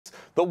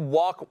the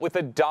Walk with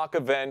a Doc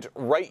event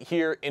right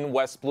here in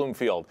West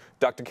Bloomfield.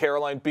 Dr.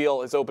 Caroline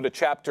Beall has opened a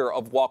chapter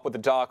of Walk with a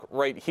Doc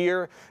right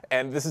here,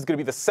 and this is going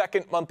to be the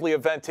second monthly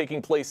event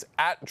taking place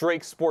at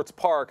Drake Sports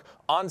Park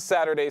on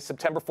Saturday,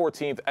 September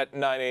 14th at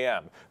 9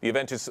 a.m. The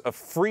event is a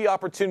free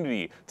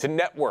opportunity to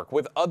network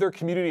with other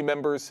community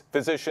members,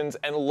 physicians,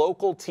 and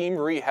local team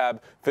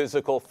rehab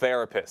physical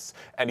therapists.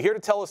 And here to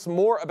tell us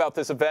more about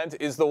this event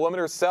is the woman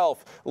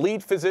herself,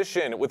 lead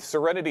physician with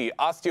Serenity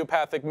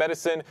Osteopathic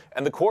Medicine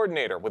and the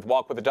coordinator with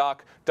Walk with a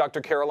Doc, Dr.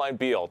 Caroline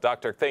Beall.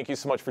 Doctor, thank you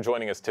so much for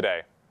joining us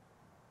today.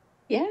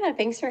 Yeah,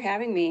 thanks for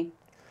having me.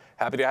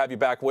 Happy to have you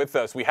back with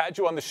us. We had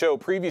you on the show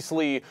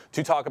previously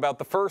to talk about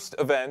the first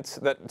event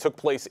that took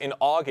place in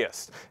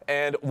August.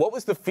 And what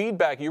was the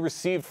feedback you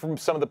received from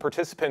some of the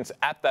participants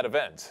at that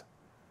event?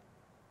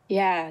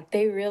 Yeah,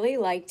 they really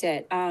liked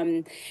it.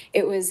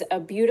 It was a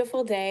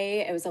beautiful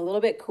day. It was a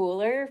little bit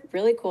cooler,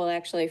 really cool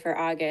actually for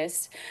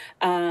August.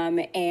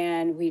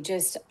 And we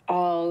just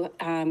all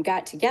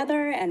got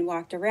together and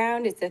walked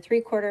around. It's a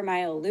 3/4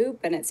 mile loop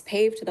and it's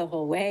paved the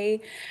whole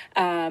way.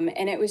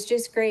 And it was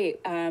just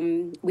great.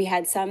 We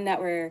had some that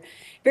were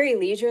very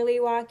leisurely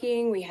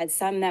walking. We had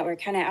some that were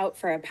kind of out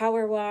for a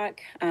power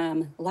walk.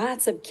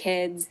 Lots of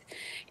kids,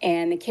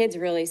 and the kids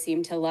really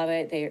seem to love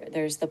it.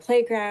 There's the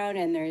playground,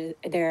 and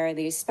there are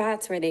these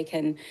spots where they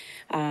can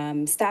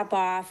stop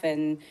off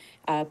and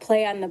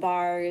play on the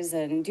bars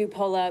and do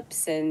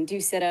pull-ups and do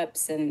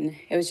sit-ups, and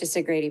it was just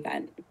a great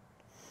event.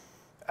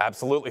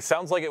 Absolutely.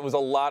 Sounds like it was a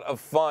lot of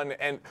fun.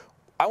 And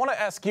I want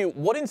to ask you,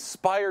 what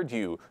inspired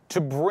you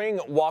to bring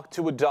Walk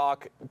to a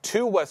Doc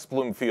to West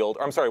Bloomfield,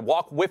 or I'm sorry,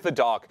 Walk with a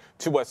Doc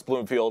to West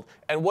Bloomfield,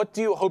 and what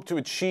do you hope to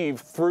achieve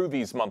through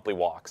these monthly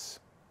walks?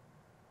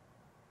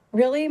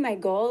 Really, my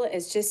goal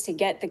is just to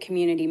get the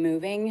community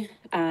moving.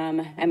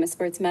 I'm a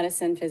sports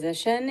medicine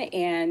physician,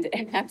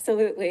 and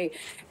absolutely.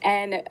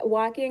 And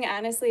walking,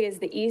 honestly, is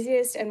the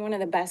easiest and one of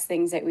the best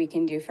things that we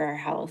can do for our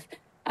health.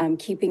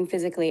 Keeping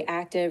physically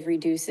active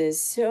reduces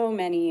so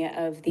many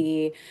of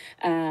the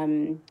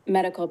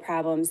medical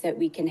problems that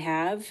we can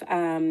have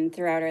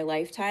throughout our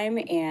lifetime.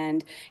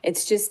 And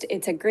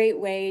it's a great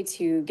way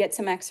to get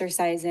some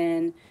exercise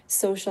in,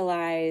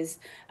 socialize,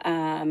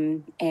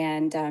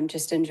 and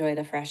just enjoy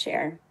the fresh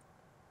air.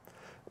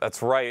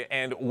 That's right.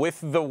 And with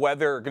the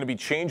weather going to be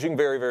changing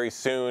very, very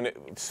soon,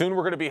 we're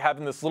going to be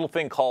having this little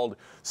thing called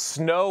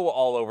snow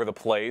all over the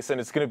place, and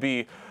it's going to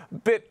be a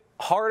bit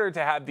harder to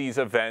have these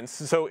events.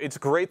 So it's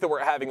great that we're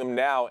having them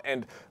now.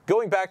 And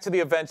going back to the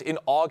event in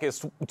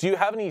August, do you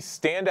have any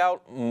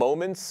standout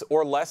moments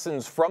or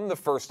lessons from the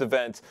first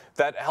event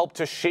that helped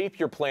to shape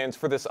your plans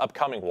for this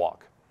upcoming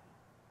walk?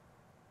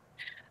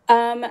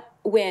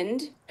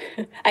 Wind.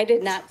 I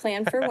did not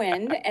plan for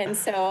wind, and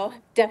so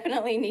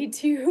definitely need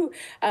to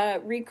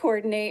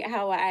re-coordinate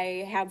how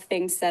I have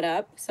things set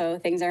up so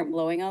things aren't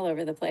blowing all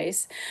over the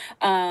place.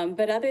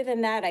 But other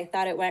than that, I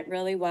thought it went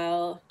really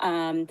well.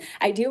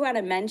 I do want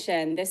to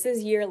mention this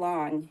is year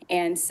long,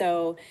 and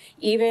so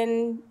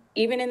even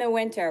in the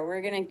winter,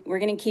 we're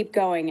gonna keep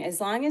going as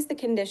long as the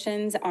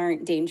conditions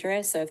aren't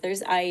dangerous. So if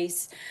there's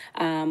ice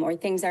or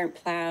things aren't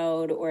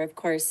plowed, or of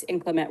course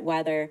inclement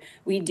weather,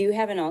 we do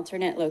have an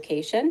alternate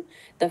location.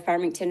 The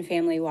Farmington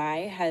Family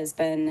Y has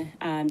been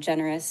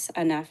generous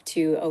enough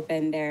to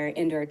open their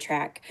indoor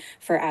track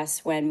for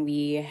us when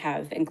we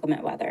have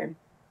inclement weather.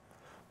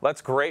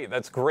 That's great.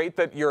 That's great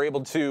that you're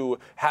able to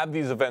have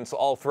these events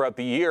all throughout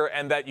the year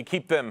and that you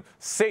keep them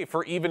safe,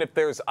 or even if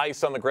there's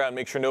ice on the ground,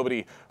 make sure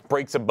nobody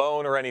breaks a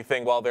bone or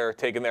anything while they're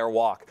taking their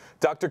walk.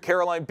 Dr.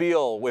 Caroline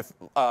Beall with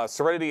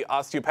Serenity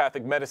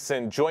Osteopathic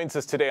Medicine joins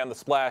us today on The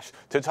Splash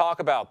to talk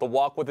about the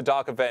Walk with a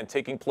Doc event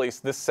taking place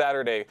this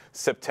Saturday,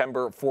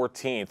 September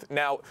 14th.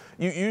 Now,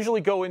 you usually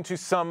go into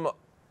some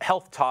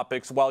health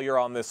topics while you're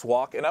on this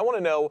walk, and I want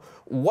to know,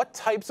 what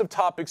types of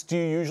topics do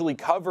you usually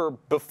cover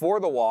before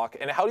the walk,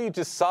 and how do you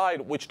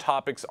decide which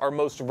topics are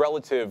most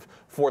relative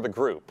for the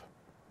group?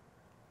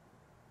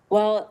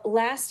 Well,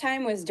 last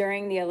time was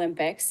during the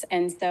Olympics,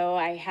 and so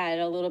I had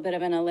a little bit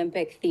of an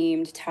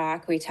Olympic-themed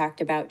talk. We talked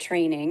about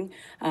training,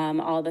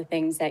 all the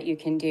things that you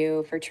can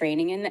do for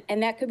training,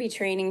 and that could be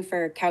training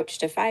for couch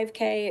to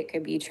 5K, it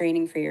could be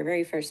training for your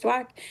very first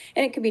walk,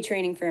 and it could be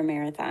training for a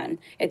marathon.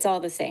 It's all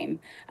the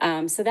same.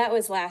 So that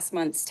was last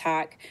month's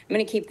talk. I'm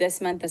going to keep this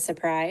month a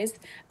surprise,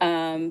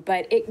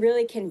 but it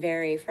really can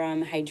vary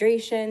from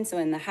hydration. So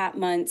in the hot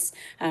months,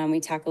 we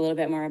talk a little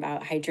bit more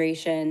about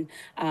hydration.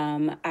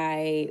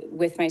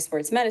 With my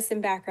sports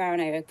medicine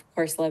background, I of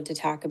course love to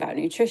talk about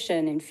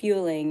nutrition and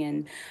fueling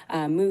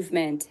and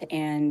movement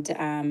and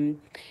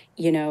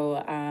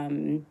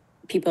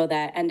people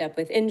that end up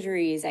with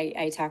injuries.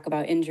 I talk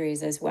about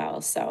injuries as well.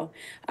 So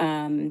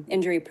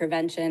injury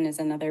prevention is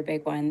another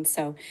big one.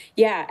 So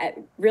yeah,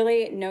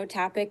 really no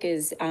topic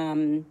is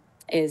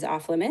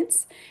off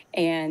limits,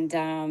 and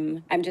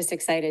I'm just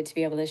excited to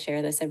be able to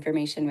share this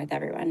information with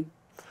everyone.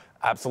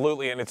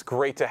 Absolutely, and it's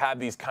great to have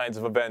these kinds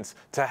of events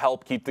to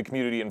help keep the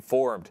community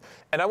informed.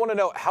 And I want to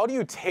know, how do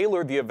you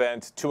tailor the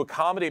event to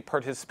accommodate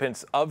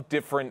participants of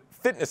different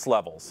fitness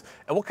levels?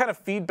 And what kind of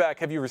feedback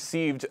have you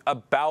received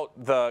about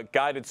the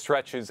guided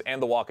stretches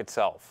and the walk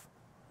itself?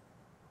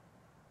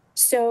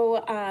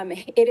 So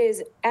it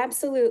is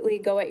absolutely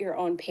go at your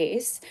own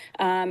pace.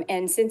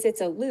 And since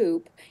it's a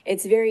loop,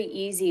 it's very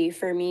easy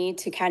for me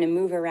to kind of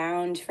move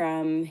around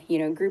from,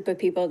 group of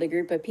people to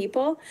group of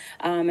people,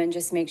 and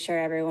just make sure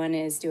everyone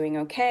is doing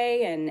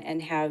okay,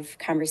 and have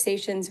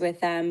conversations with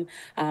them,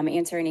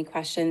 answer any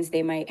questions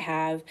they might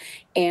have.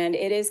 And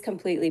it is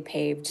completely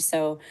paved.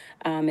 So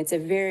it's a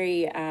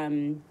very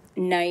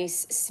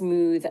nice,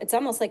 smooth, it's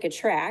almost like a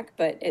track,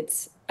 but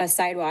it's a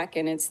sidewalk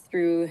and it's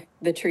through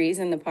the trees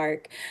in the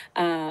park.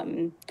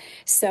 Um,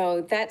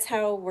 so that's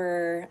how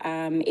we're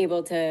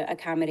able to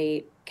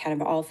accommodate kind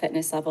of all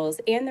fitness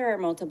levels. And there are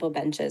multiple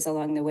benches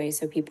along the way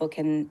so people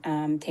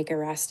can take a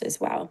rest as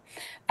well.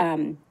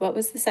 What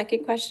was the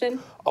second question?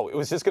 Oh, it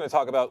was just going to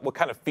talk about what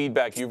kind of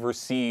feedback you've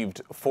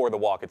received for the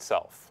walk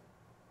itself.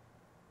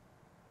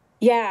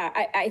 Yeah,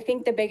 I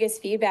think the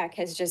biggest feedback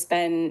has just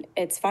been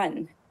it's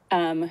fun,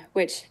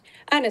 which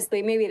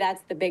honestly, maybe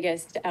that's the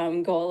biggest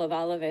goal of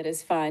all of it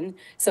is fun,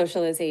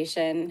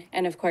 socialization,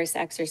 and of course,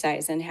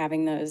 exercise and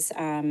having those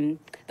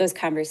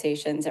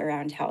conversations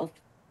around health.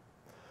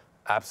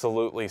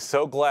 Absolutely.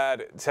 So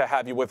glad to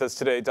have you with us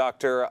today,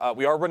 Doctor.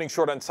 We are running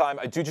short on time.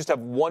 I do just have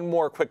one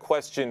more quick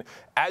question.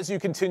 As you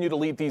continue to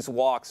lead these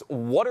walks,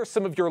 what are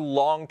some of your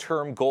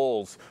long-term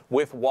goals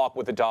with Walk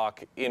with a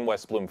Doc in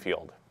West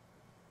Bloomfield?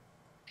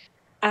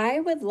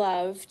 I would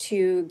love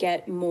to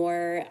get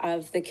more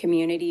of the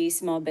community,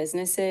 small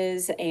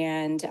businesses,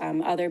 and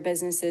other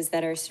businesses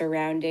that are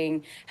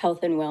surrounding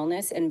health and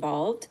wellness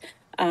involved.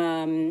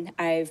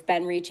 I've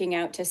been reaching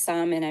out to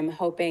some, and I'm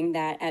hoping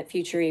that at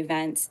future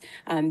events,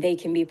 they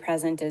can be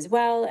present as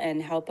well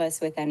and help us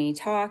with any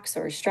talks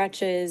or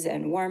stretches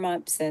and warm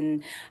ups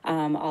and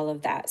all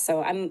of that.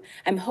 So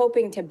I'm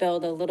hoping to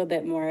build a little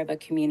bit more of a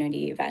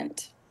community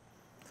event.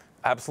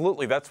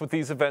 Absolutely. That's what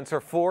these events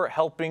are for,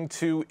 helping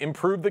to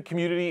improve the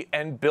community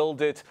and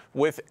build it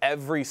with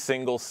every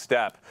single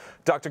step.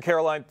 Dr.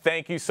 Caroline,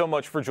 thank you so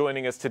much for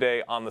joining us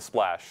today on The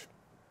Splash.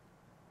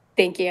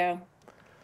 Thank you.